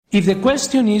If the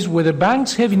question is whether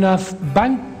banks have enough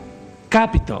bank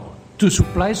capital to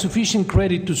supply sufficient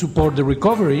credit to support the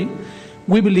recovery,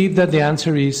 we believe that the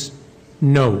answer is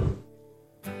no.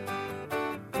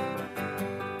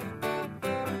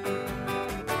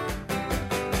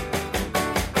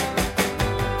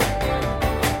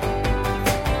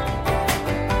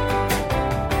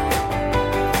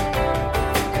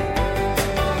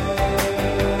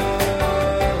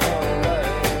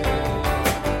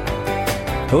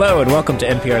 Hello and welcome to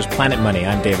NPR's Planet Money.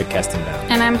 I'm David Kestenbaum.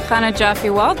 And I'm Chana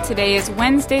Joffe-Walt. Today is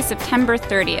Wednesday, September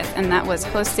 30th, and that was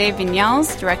Jose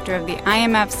Viñals, director of the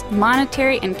IMF's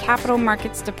Monetary and Capital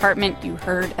Markets Department, you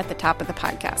heard at the top of the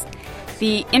podcast.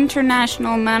 The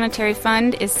International Monetary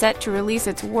Fund is set to release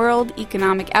its World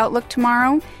Economic Outlook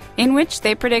tomorrow, in which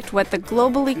they predict what the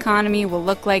global economy will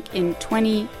look like in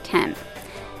 2010.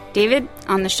 David,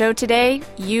 on the show today,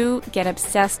 you get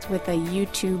obsessed with a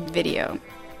YouTube video.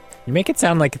 You make it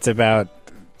sound like it's about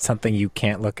something you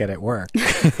can't look at work.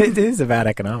 It is about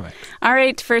economics. All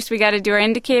right, first we got to do our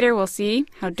indicator. We'll see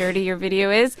how dirty your video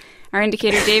is. Our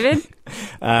indicator, David?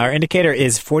 Our indicator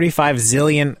is 45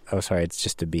 zillion. Oh, sorry, it's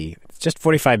just a B. It's just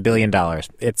 $45 billion.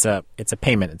 It's a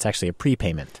payment. It's actually a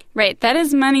prepayment. Right. That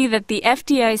is money that the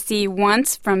FDIC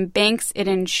wants from banks it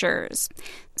insures.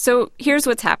 So here's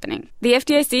what's happening. The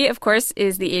FDIC, of course,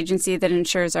 is the agency that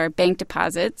insures our bank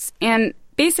deposits. And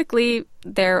basically,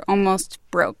 they're almost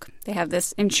broke. They have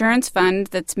this insurance fund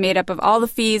that's made up of all the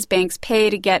fees banks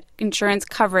pay to get insurance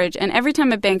coverage. And every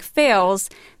time a bank fails,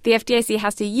 the FDIC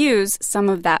has to use some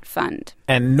of that fund.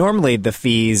 And normally the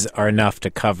fees are enough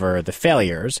to cover the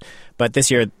failures. But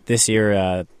this year,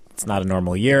 it's not a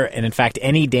normal year. And in fact,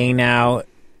 any day now,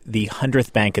 the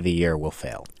 100th bank of the year will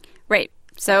fail. Right.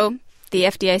 So the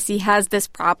FDIC has this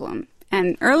problem.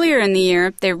 And earlier in the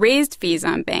year, they raised fees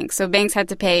on banks, so banks had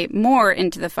to pay more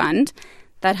into the fund.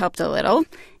 That helped a little.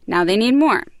 Now they need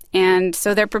more. And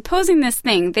so they're proposing this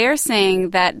thing. They're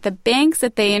saying that the banks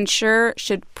that they insure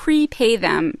should prepay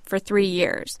them for 3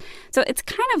 years. So it's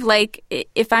kind of like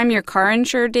if I'm your car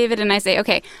insurer, David, and I say,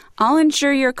 okay, I'll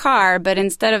insure your car, but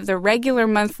instead of the regular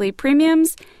monthly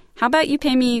premiums, how about you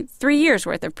pay me 3 years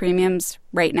worth of premiums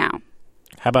right now?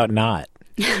 How about not?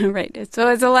 Right. So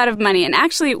it's a lot of money. And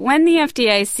actually, when the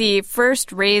FDIC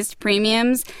first raised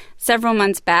premiums several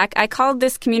months back, I called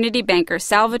this community banker,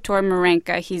 Salvatore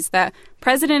Marenca. He's the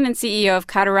president and CEO of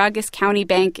Cattaraugus County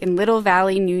Bank in Little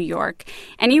Valley, New York.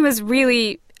 And he was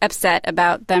really upset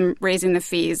about them raising the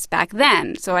fees back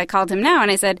then. So I called him now and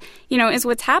I said, is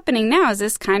what's happening now, is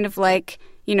this kind of like,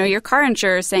 your car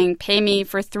insurer saying, pay me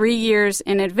for 3 years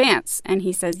in advance? And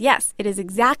he says, yes, it is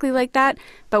exactly like that,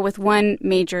 but with one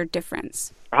major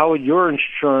difference. How would your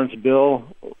insurance bill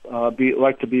be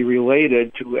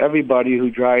related to everybody who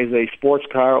drives a sports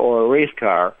car or a race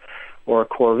car or a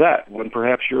Corvette, when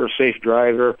perhaps you're a safe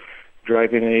driver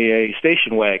driving a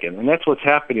station wagon? And that's what's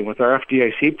happening with our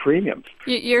FDIC premiums.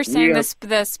 You're saying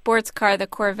the sports car, the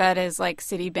Corvette, is like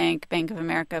Citibank, Bank of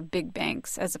America, big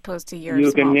banks, as opposed to your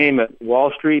You small can name bank. it.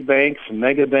 Wall Street banks,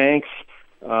 mega banks,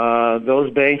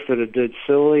 those banks that did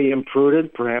silly,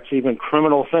 imprudent, perhaps even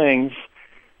criminal things.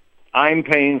 I'm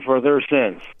paying for their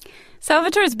sins.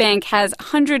 Salvatore's bank has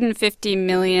 $150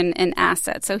 million in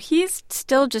assets, so he's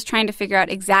still just trying to figure out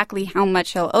exactly how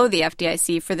much he'll owe the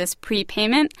FDIC for this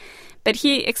prepayment. But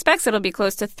he expects it'll be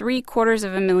close to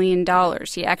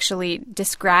 $750,000. He actually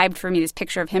described for me this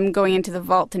picture of him going into the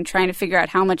vault and trying to figure out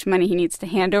how much money he needs to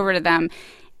hand over to them.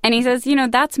 And he says,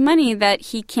 that's money that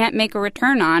he can't make a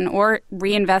return on or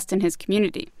reinvest in his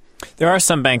community. There are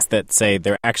some banks that say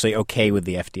they're actually okay with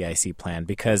the FDIC plan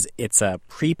because it's a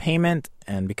prepayment,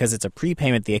 and because it's a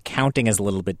prepayment, the accounting is a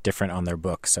little bit different on their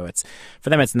books. So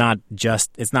for them, it's not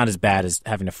as bad as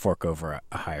having to fork over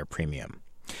a higher premium.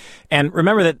 And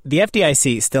remember that the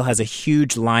FDIC still has a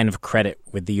huge line of credit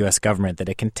with the U.S. government that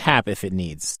it can tap if it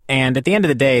needs. And at the end of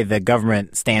the day, the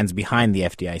government stands behind the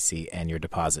FDIC and your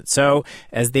deposits. So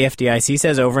as the FDIC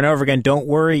says over and over again, don't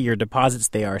worry, your deposits,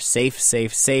 they are safe,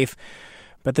 safe, safe.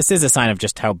 But this is a sign of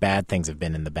just how bad things have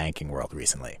been in the banking world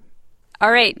recently.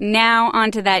 All right, now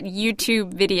onto that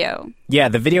YouTube video. Yeah,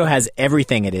 the video has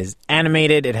everything. It is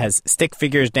animated. It has stick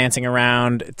figures dancing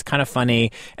around. It's kind of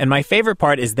funny. And my favorite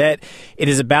part is that it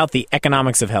is about the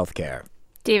economics of healthcare.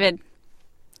 David,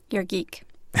 you're a geek.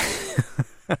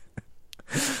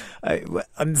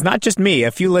 It's not just me.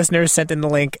 A few listeners sent in the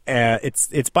link.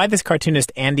 It's by this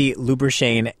cartoonist, Andy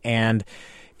Lubershane, and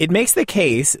it makes the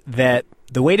case that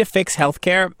the way to fix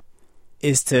healthcare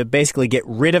is to basically get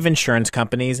rid of insurance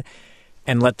companies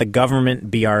and let the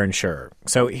government be our insurer.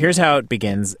 So here's how it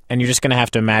begins, and you're just going to have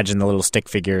to imagine the little stick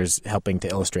figures helping to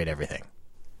illustrate everything.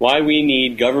 Why we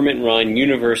need government-run,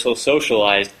 universal,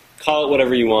 socialized call it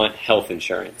whatever you want, health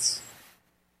insurance.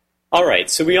 All right,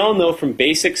 so we all know from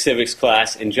basic civics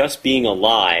class and just being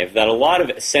alive that a lot of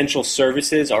essential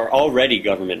services are already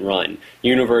government-run,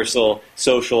 universal,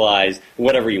 socialized,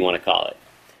 whatever you want to call it.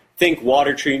 Think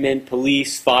water treatment,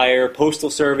 police, fire, postal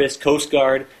service, Coast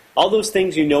Guard, all those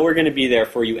things you know are going to be there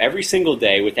for you every single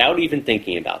day without even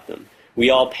thinking about them. We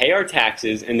all pay our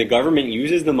taxes, and the government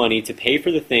uses the money to pay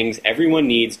for the things everyone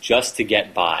needs just to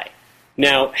get by.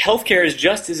 Now, healthcare is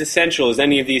just as essential as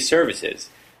any of these services.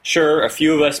 Sure, a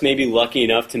few of us may be lucky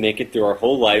enough to make it through our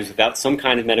whole lives without some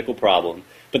kind of medical problem,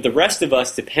 but the rest of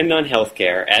us depend on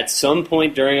healthcare at some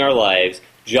point during our lives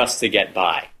just to get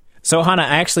by. So, Hannah,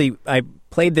 I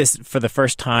played this for the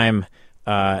first time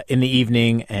in the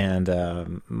evening, and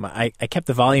I kept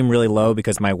the volume really low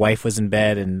because my wife was in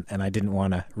bed, and I didn't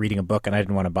want to reading a book, and I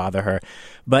didn't want to bother her.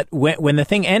 But when the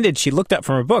thing ended, she looked up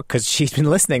from her book because she's been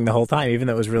listening the whole time, even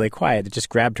though it was really quiet. It just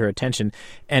grabbed her attention,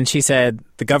 and she said,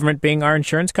 "The government being our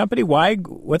insurance company? Why?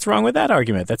 What's wrong with that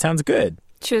argument? That sounds good."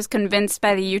 She was convinced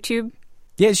by the YouTube.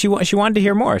 Yeah, she wanted to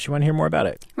hear more. She wanted to hear more about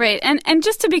it. Right. And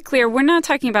just to be clear, we're not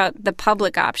talking about the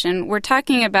public option. We're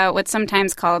talking about what's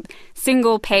sometimes called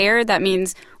single payer. That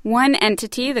means one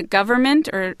entity, the government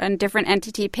or a different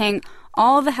entity, paying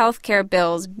all the healthcare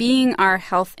bills, being our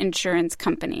health insurance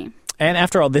company. And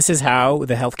after all, this is how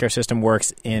the healthcare system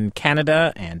works in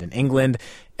Canada and in England.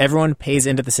 Everyone pays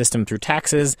into the system through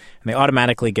taxes, and they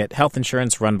automatically get health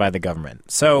insurance run by the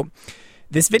government. So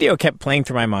this video kept playing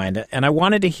through my mind, and I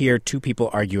wanted to hear two people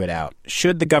argue it out.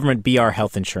 Should the government be our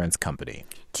health insurance company?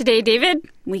 Today, David,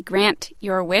 we grant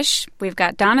your wish. We've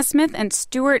got Donna Smith and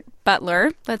Stuart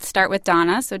Butler. Let's start with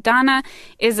Donna. So Donna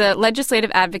is a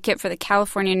legislative advocate for the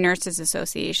California Nurses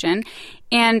Association.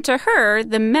 And to her,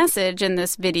 the message in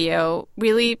this video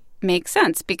really makes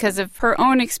sense because of her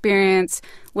own experience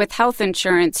with health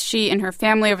insurance. She and her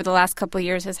family over the last couple of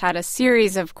years has had a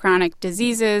series of chronic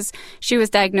diseases. She was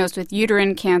diagnosed with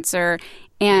uterine cancer,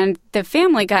 and the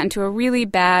family got into a really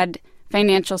bad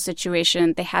financial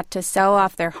situation. They had to sell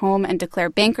off their home and declare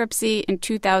bankruptcy in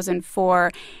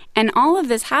 2004. And all of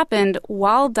this happened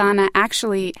while Donna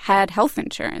actually had health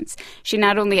insurance. She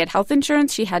not only had health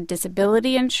insurance, she had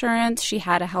disability insurance, she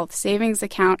had a health savings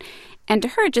account. And to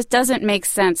her, it just doesn't make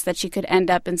sense that she could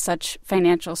end up in such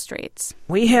financial straits.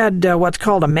 We had what's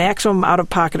called a maximum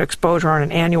out-of-pocket exposure on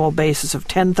an annual basis of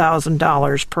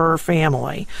 $10,000 per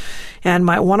family. And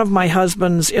one of my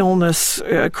husband's illness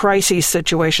crisis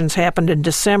situations happened in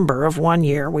December of one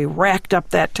year. We racked up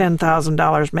that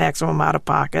 $10,000 maximum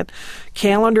out-of-pocket.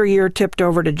 Calendar year tipped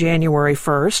over to January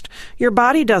 1st. Your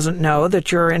body doesn't know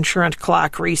that your insurance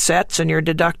clock resets and your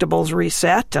deductibles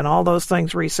reset and all those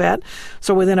things reset.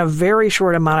 So within a very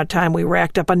short amount of time, we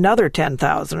racked up another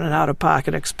 $10,000 in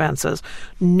out-of-pocket expenses.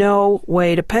 No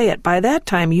way to pay it. By that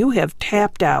time, you have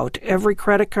tapped out every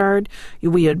credit card.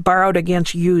 We had borrowed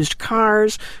against used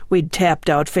cars. We'd tapped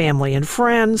out family and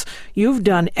friends. You've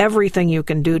done everything you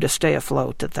can do to stay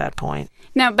afloat at that point.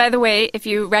 Now, by the way, if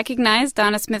you recognize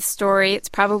Donna Smith's story, it's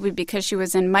probably because she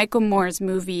was in Michael Moore's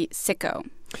movie Sicko.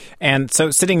 And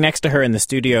so sitting next to her in the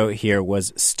studio here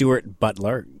was Stuart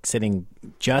Butler, sitting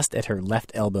just at her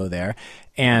left elbow there.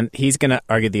 And he's going to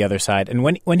argue the other side. And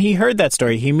when he heard that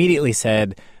story, he immediately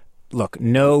said, look,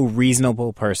 no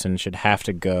reasonable person should have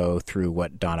to go through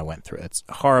what Donna went through. It's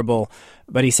horrible.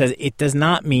 But he says it does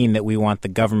not mean that we want the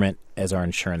government as our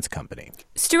insurance company.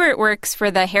 Stuart works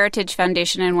for the Heritage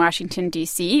Foundation in Washington,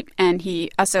 D.C., and he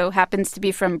also happens to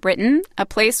be from Britain, a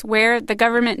place where the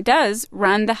government does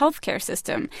run the healthcare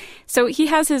system. So he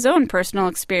has his own personal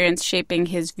experience shaping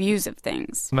his views of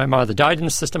things. My mother died in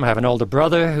the system. I have an older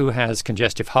brother who has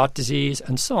congestive heart disease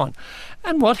and so on.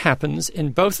 And what happens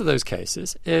in both of those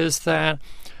cases is that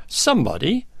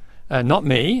somebody, not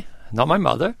me, not my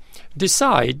mother,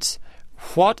 decides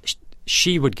what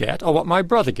she would get or what my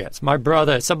brother gets. My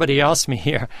brother, somebody asked me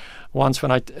here once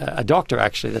when a doctor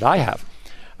actually that I have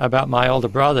about my older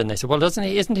brother, and they said, well,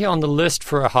 isn't he on the list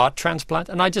for a heart transplant?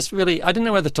 And I didn't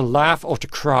know whether to laugh or to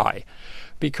cry,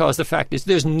 because the fact is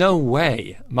there's no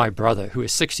way my brother, who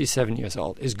is 67 years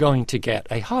old, is going to get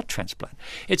a heart transplant.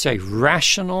 It's a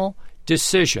rational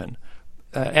decision,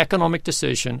 economic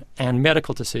decision and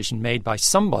medical decision made by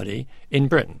somebody in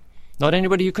Britain, not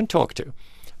anybody you can talk to,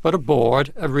 but a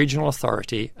board, a regional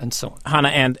authority, and so on.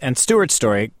 Hannah, and Stuart's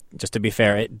story, just to be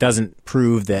fair, it doesn't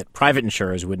prove that private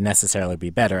insurers would necessarily be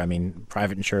better. I mean,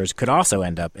 private insurers could also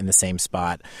end up in the same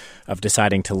spot of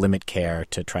deciding to limit care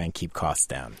to try and keep costs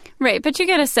down. Right, but you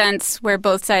get a sense where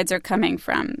both sides are coming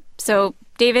from. So,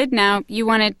 David, now you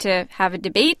wanted to have a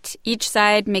debate, each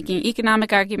side making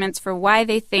economic arguments for why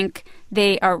they think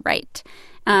they are right.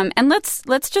 And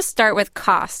let's just start with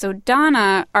cost. So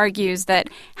Donna argues that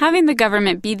having the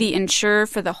government be the insurer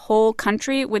for the whole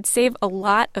country would save a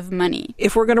lot of money.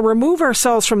 If we're going to remove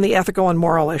ourselves from the ethical and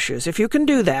moral issues, if you can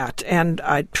do that, and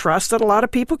I trust that a lot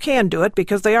of people can do it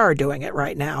because they are doing it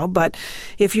right now, but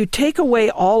if you take away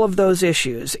all of those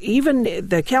issues, even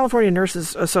the California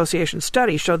Nurses Association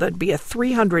study showed that'd be a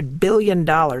 $300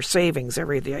 billion savings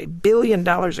every day, $1 billion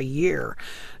a year,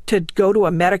 to go to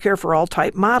a Medicare for all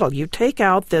type model. You take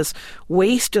out this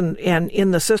waste and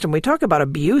in the system. We talk about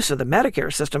abuse of the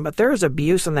Medicare system, but there is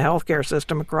abuse in the healthcare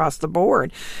system across the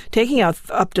board. Taking out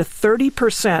up to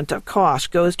 30% of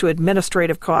cost goes to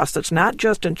administrative costs. That's not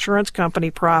just insurance company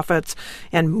profits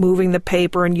and moving the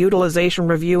paper and utilization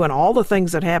review and all the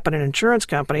things that happen in insurance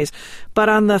companies, but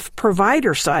on the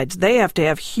provider sides, they have to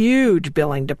have huge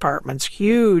billing departments,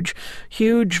 huge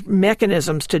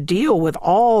mechanisms to deal with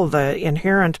all the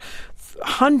inherent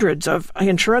hundreds of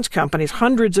insurance companies,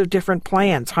 hundreds of different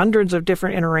plans, hundreds of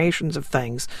different iterations of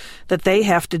things that they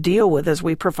have to deal with as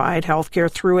we provide health care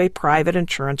through a private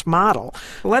insurance model.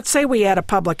 Let's say we add a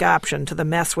public option to the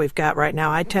mess we've got right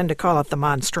now. I tend to call it the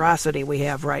monstrosity we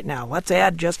have right now. Let's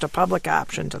add just a public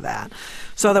option to that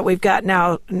so that we've got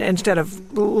now, instead of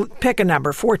pick a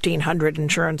number, 1,400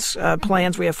 insurance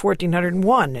plans, we have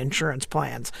 1,401 insurance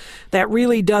plans. That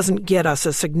really doesn't get us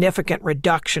a significant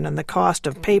reduction in the cost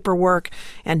of paperwork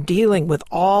and dealing with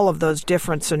all of those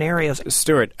different scenarios.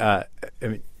 Stuart,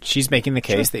 she's making the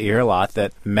case that you hear a lot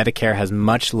that Medicare has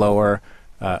much lower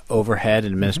overhead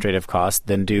and administrative costs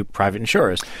than do private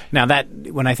insurers. Now, that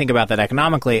when I think about that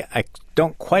economically, I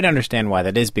don't quite understand why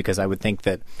that is, because I would think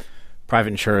that private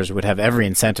insurers would have every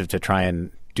incentive to try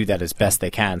and do that as best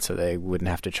they can so they wouldn't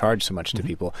have to charge so much to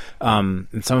people. And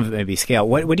some of it may be scale.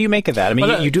 What do you make of that? I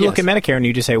mean, you do look at Medicare and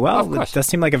you just say, well, it does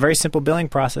seem like a very simple billing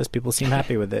process. People seem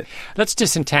happy with it. Let's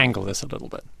disentangle this a little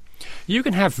bit. You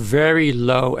can have very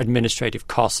low administrative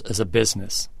costs as a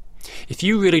business. If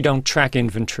you really don't track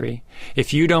inventory,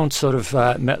 if you don't sort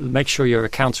of make sure your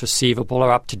accounts receivable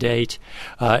are up to date,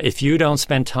 if you don't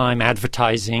spend time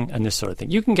advertising and this sort of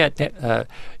thing, you can get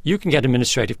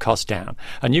administrative costs down,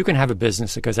 and you can have a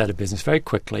business that goes out of business very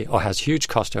quickly or has huge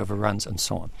cost overruns and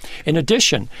so on. In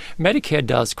addition, Medicare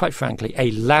does, quite frankly,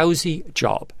 a lousy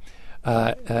job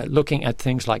looking at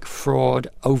things like fraud,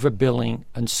 overbilling,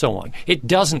 and so on. It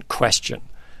doesn't question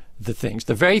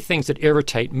the very things that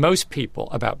irritate most people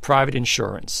about private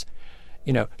insurance,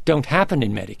 don't happen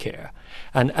in Medicare.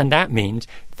 And that means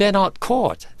they're not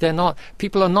caught.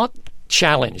 People are not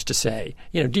challenged to say,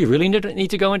 do you really need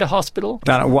to go into hospital?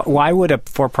 Donna, why would a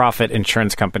for-profit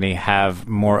insurance company have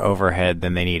more overhead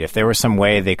than they need? If there was some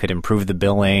way they could improve the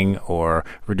billing or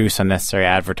reduce unnecessary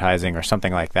advertising or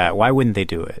something like that, why wouldn't they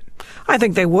do it? I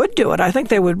think they would do it. I think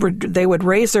they would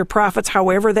raise their profits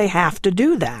however they have to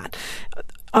do that.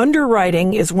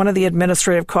 Underwriting is one of the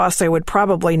administrative costs they would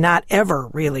probably not ever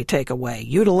really take away.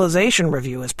 Utilization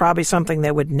review is probably something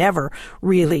they would never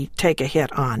really take a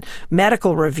hit on.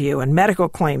 Medical review and medical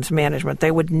claims management,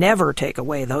 they would never take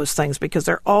away those things because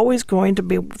they're always going to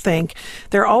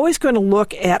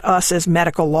look at us as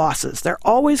medical losses. They're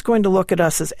always going to look at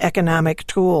us as economic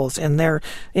tools in their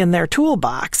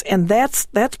toolbox, and that's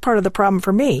part of the problem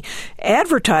for me.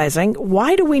 Advertising,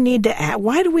 why do we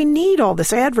need all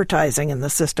this advertising in the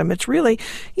system? It's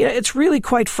really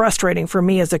quite frustrating for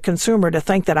me as a consumer to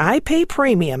think that I pay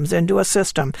premiums into a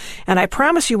system, and I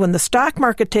promise you, when the stock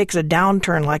market takes a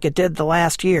downturn like it did the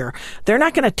last year, they're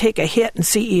not going to take a hit in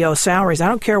CEO salaries. I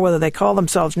don't care whether they call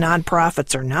themselves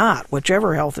nonprofits or not,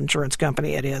 whichever health insurance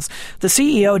company it is. The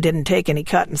CEO didn't take any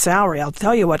cut in salary. I'll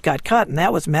tell you what got cut, and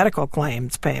that was medical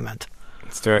claims payment.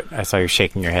 Stuart, I saw you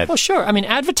shaking your head. Well, sure. I mean,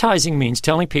 advertising means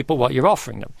telling people what you're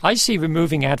offering them. I see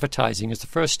removing advertising as the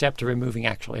first step to removing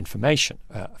actual information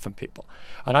from people.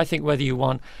 And I think whether you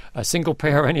want a single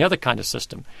payer or any other kind of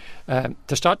system,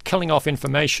 to start killing off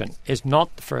information is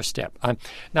not the first step.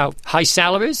 Now, high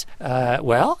salaries,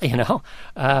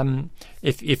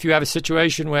 if you have a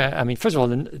situation where, first of all,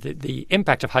 the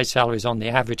impact of high salaries on the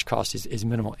average cost is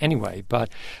minimal anyway. But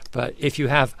if you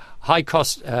have high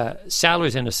cost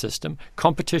salaries in a system,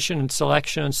 competition and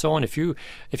selection and so on, if you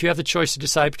have the choice to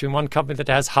decide between one company that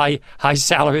has high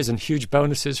salaries and huge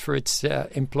bonuses for its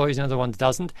employees and another one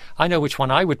doesn't, I know which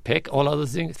one I would pick, all other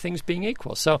things being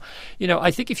equal. So,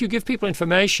 I think if you give people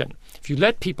information, if you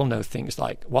let people know things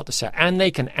like what to say, and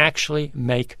they can actually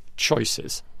make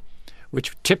choices,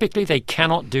 which typically they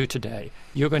cannot do today,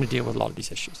 you're going to deal with a lot of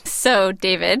these issues. So,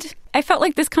 David, I felt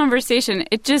like this conversation,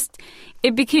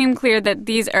 it became clear that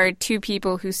these are two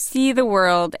people who see the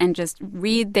world and just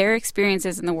read their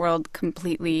experiences in the world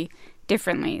completely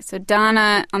differently. So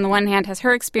Donna, on the one hand, has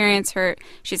her experience.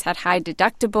 She's had high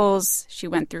deductibles. She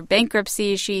went through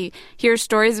bankruptcy. She hears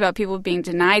stories about people being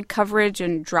denied coverage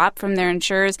and dropped from their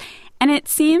insurers. And it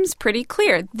seems pretty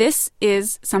clear this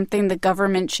is something the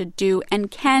government should do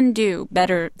and can do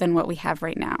better than what we have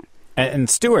right now. And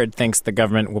Stuart thinks the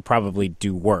government will probably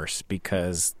do worse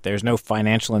because there's no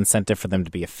financial incentive for them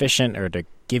to be efficient or to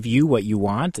give you what you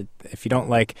want. If you don't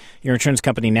like your insurance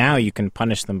company now, you can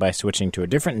punish them by switching to a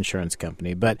different insurance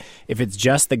company. But if it's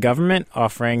just the government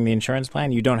offering the insurance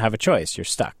plan, you don't have a choice. You're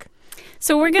stuck.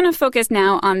 So we're going to focus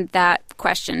now on that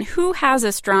question. Who has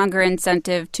a stronger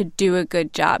incentive to do a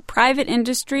good job, private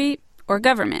industry or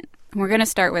government? We're going to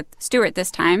start with Stuart this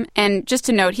time. And just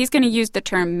to note, he's going to use the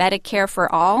term Medicare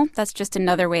for all. That's just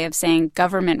another way of saying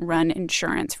government-run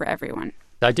insurance for everyone.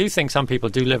 I do think some people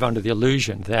do live under the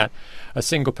illusion that a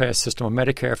single-payer system or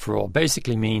Medicare for all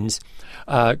basically means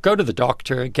go to the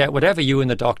doctor, get whatever you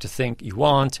and the doctor think you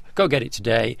want, go get it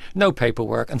today, no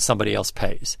paperwork, and somebody else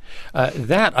pays.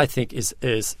 That, I think, is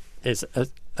a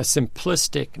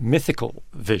simplistic, mythical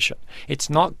vision. It's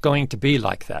not going to be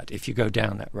like that if you go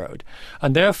down that road.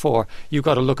 And therefore, you've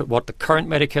got to look at what the current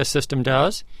Medicare system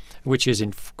does, which is,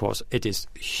 of course, it is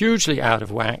hugely out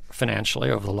of whack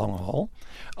financially over the long haul.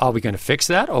 Are we going to fix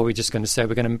that, or are we just going to say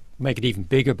we're going to make it even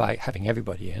bigger by having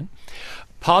everybody in?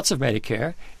 Parts of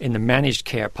Medicare, in the managed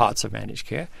care parts of managed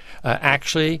care,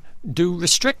 actually do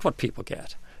restrict what people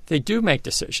get. They do make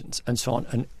decisions and so on.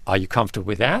 And are you comfortable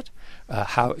with that?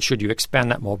 How should you expand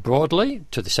that more broadly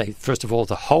to, say, first of all,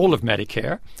 the whole of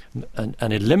Medicare and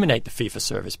eliminate the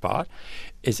fee-for-service part?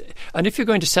 And if you're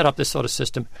going to set up this sort of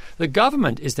system, the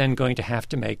government is then going to have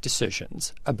to make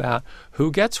decisions about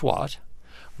who gets what,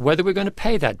 whether we're going to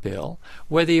pay that bill,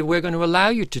 whether we're going to allow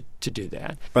you to do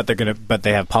that. But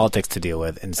they have politics to deal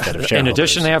with instead of shareholders. In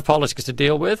addition, they have politics to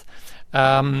deal with.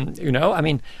 And a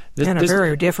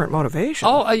very different motivation.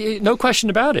 Oh, no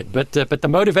question about it. But the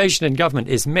motivation in government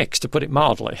is mixed, to put it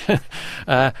mildly. And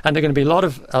there are going to be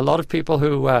a lot of people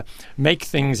who make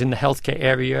things in the healthcare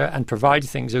area and provide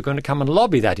things who are going to come and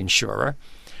lobby that insurer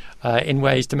in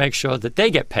ways to make sure that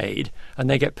they get paid, and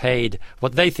they get paid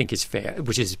what they think is fair,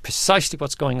 which is precisely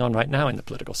what's going on right now in the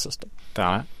political system.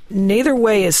 Donna? Neither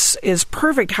way is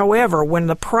perfect. However, when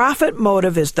the profit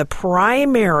motive is the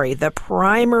primary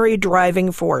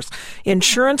driving force,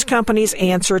 insurance companies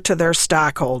answer to their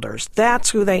stockholders. That's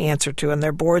who they answer to, and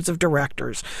their boards of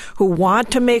directors, who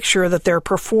want to make sure that they're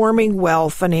performing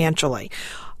well financially.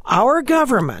 Our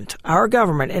government,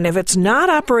 and if it's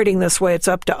not operating this way, it's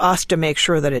up to us to make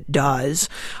sure that it does.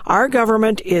 Our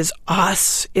government is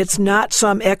us. It's not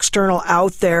some external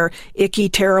out there, icky,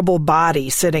 terrible body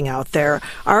sitting out there.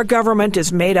 Our government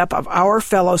is made up of our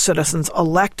fellow citizens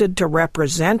elected to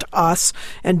represent us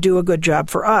and do a good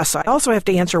job for us. I also have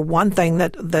to answer one thing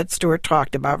that Stuart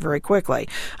talked about very quickly,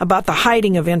 about the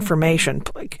hiding of information.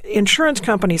 Insurance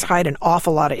companies hide an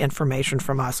awful lot of information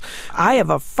from us. I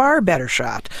have a far better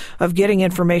shot of getting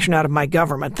information out of my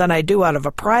government than I do out of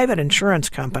a private insurance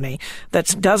company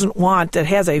that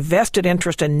has a vested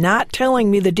interest in not telling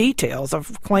me the details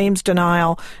of claims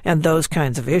denial and those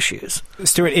kinds of issues.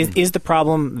 Stuart, is the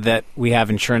problem that we have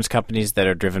insurance companies that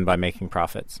are driven by making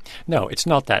profits? No, it's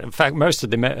not that. In fact, most of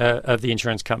the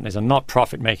insurance companies are not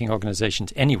profit-making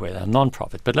organizations anyway. They're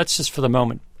non-profit. But let's just, for the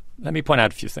moment, let me point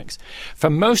out a few things. For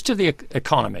most of the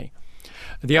economy,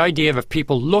 the idea of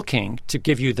people looking to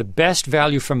give you the best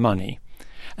value for money,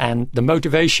 and the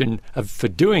motivation for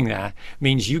doing that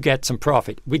means you get some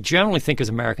profit, we generally think as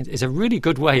Americans is a really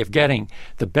good way of getting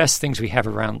the best things we have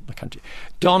around the country.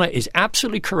 Donna is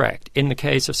absolutely correct in the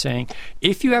case of saying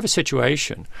if you have a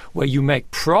situation where you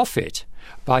make profit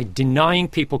by denying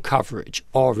people coverage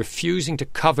or refusing to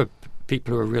cover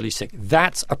people who are really sick,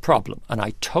 that's a problem. And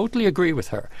I totally agree with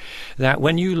her that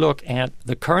when you look at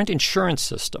the current insurance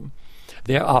system,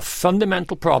 there are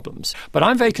fundamental problems. But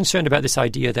I'm very concerned about this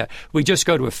idea that we just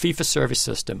go to a fee-for-service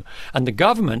system and the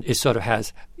government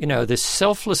has this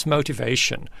selfless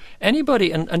motivation.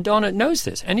 Anybody, and Donna knows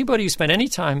this, anybody who spent any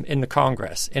time in the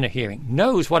Congress in a hearing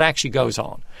knows what actually goes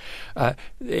on.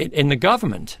 In the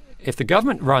government, if the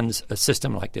government runs a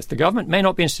system like this, the government may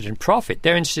not be interested in profit.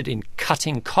 They're interested in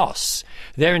cutting costs.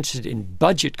 They're interested in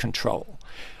budget control.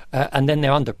 And then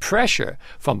they're under pressure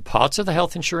from parts of the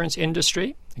health insurance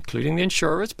industry, including the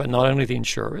insurers, but not only the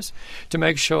insurers, to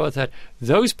make sure that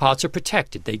those parts are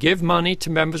protected. They give money to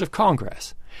members of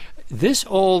Congress. this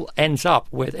all ends up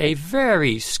with a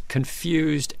very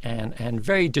confused and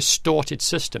very distorted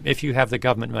system if you have the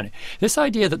government running. This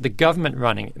idea that the government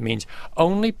running it means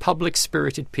only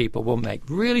public-spirited people will make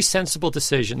really sensible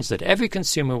decisions that every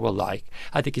consumer will like,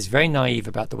 I think is very naive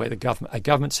about the way a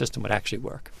government system would actually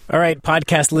work. All right,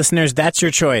 podcast listeners, that's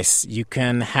your choice. You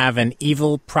can have an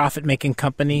evil, profit-making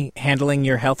company handling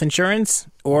your health insurance,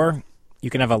 or you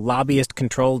can have a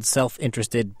lobbyist-controlled,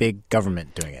 self-interested big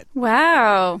government doing it.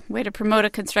 Wow. Way to promote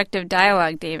a constructive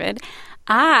dialogue, David.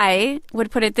 I would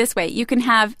put it this way. You can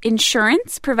have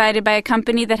insurance provided by a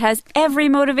company that has every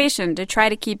motivation to try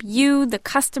to keep you, the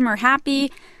customer,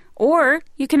 happy. Or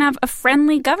you can have a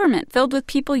friendly government filled with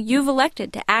people you've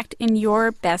elected to act in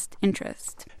your best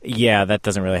interest. Yeah, that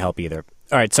doesn't really help either.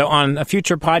 All right, so on a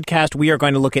future podcast, we are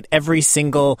going to look at every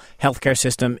single healthcare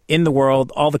system in the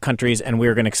world, all the countries, and we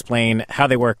are going to explain how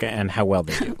they work and how well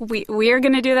they do. We are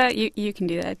going to do that? You can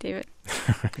do that, David.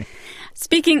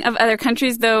 Speaking of other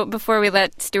countries, though, before we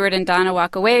let Stuart and Donna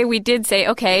walk away, we did say,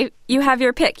 okay, you have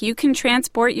your pick. You can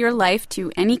transport your life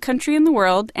to any country in the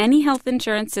world, any health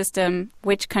insurance system.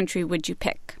 Which country would you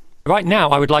pick? Right now,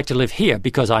 I would like to live here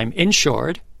because I'm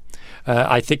insured.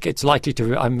 I think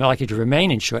I'm likely to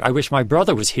remain insured. I wish my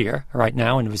brother was here right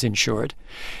now and was insured.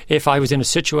 If I was in a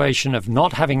situation of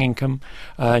not having income,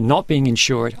 not being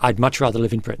insured, I'd much rather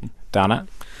live in Britain. Donna?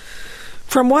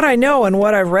 From what I know and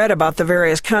what I've read about the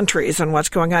various countries and what's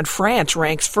going on, France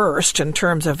ranks first in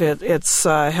terms of its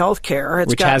health care.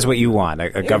 Which has what you want,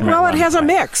 a government. Well, it has a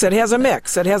mix. It has a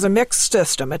mix. It has a mixed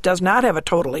system. It does not have a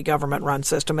totally government-run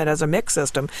system. It has a mixed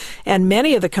system. And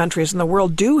many of the countries in the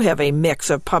world do have a mix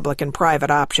of public and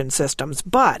private option systems.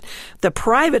 But the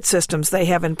private systems they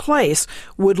have in place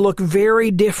would look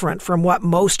very different from what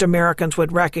most Americans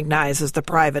would recognize as the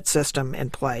private system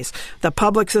in place. The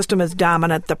public system is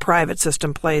dominant. The private system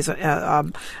plays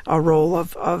a role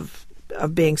of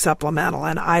being supplemental,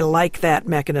 and I like that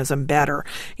mechanism better.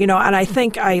 And I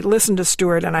think I listen to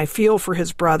Stuart and I feel for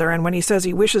his brother, and when he says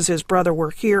he wishes his brother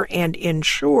were here and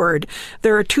insured,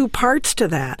 there are two parts to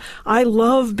that. I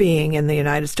love being in the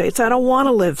United States. I don't want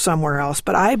to live somewhere else,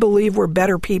 but I believe we're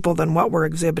better people than what we're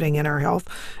exhibiting in our health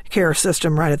care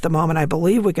system right at the moment. I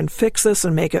believe we can fix this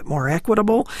and make it more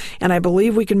equitable, and I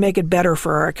believe we can make it better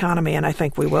for our economy, and I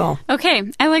think we will. Okay,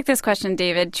 I like this question,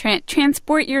 David.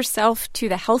 Transport yourself to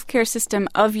the healthcare system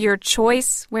of your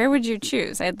choice. Where would you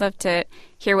choose? I'd love to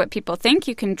hear what people think.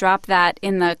 You can drop that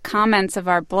in the comments of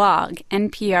our blog,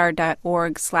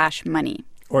 npr.org/money.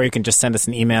 Or you can just send us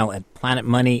an email at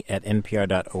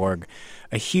planetmoney@npr.org.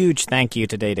 A huge thank you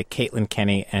today to Caitlin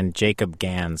Kenny and Jacob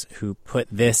Gans, who put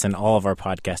this and all of our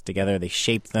podcasts together. They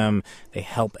shape them. They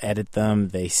help edit them.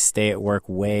 They stay at work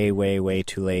way, way, way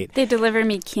too late. They deliver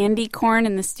me candy corn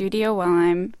in the studio while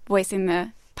I'm voicing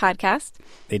the podcast.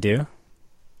 They do?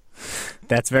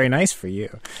 That's very nice for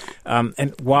you.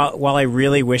 And while I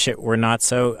really wish it were not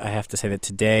so, I have to say that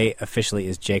today officially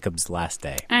is Jacob's last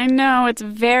day. I know. It's a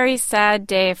very sad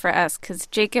day for us because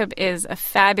Jacob is a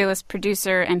fabulous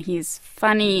producer and he's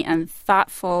funny and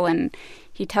thoughtful and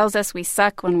he tells us we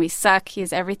suck when we suck.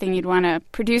 He's everything you'd want a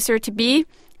producer to be.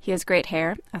 He has great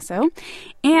hair, also.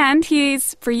 And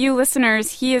for you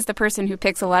listeners, he is the person who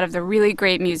picks a lot of the really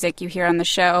great music you hear on the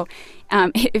show.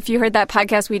 If you heard that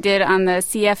podcast we did on the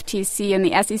CFTC and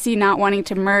the SEC not wanting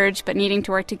to merge but needing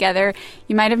to work together,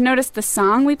 you might have noticed the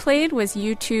song we played was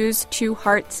U2's Two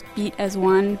Hearts Beat as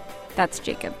One. That's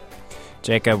Jacob.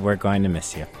 Jacob, we're going to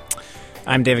miss you.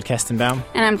 I'm David Kestenbaum.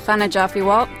 And I'm Chana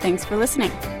Joffe-Walt. Thanks for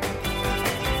listening.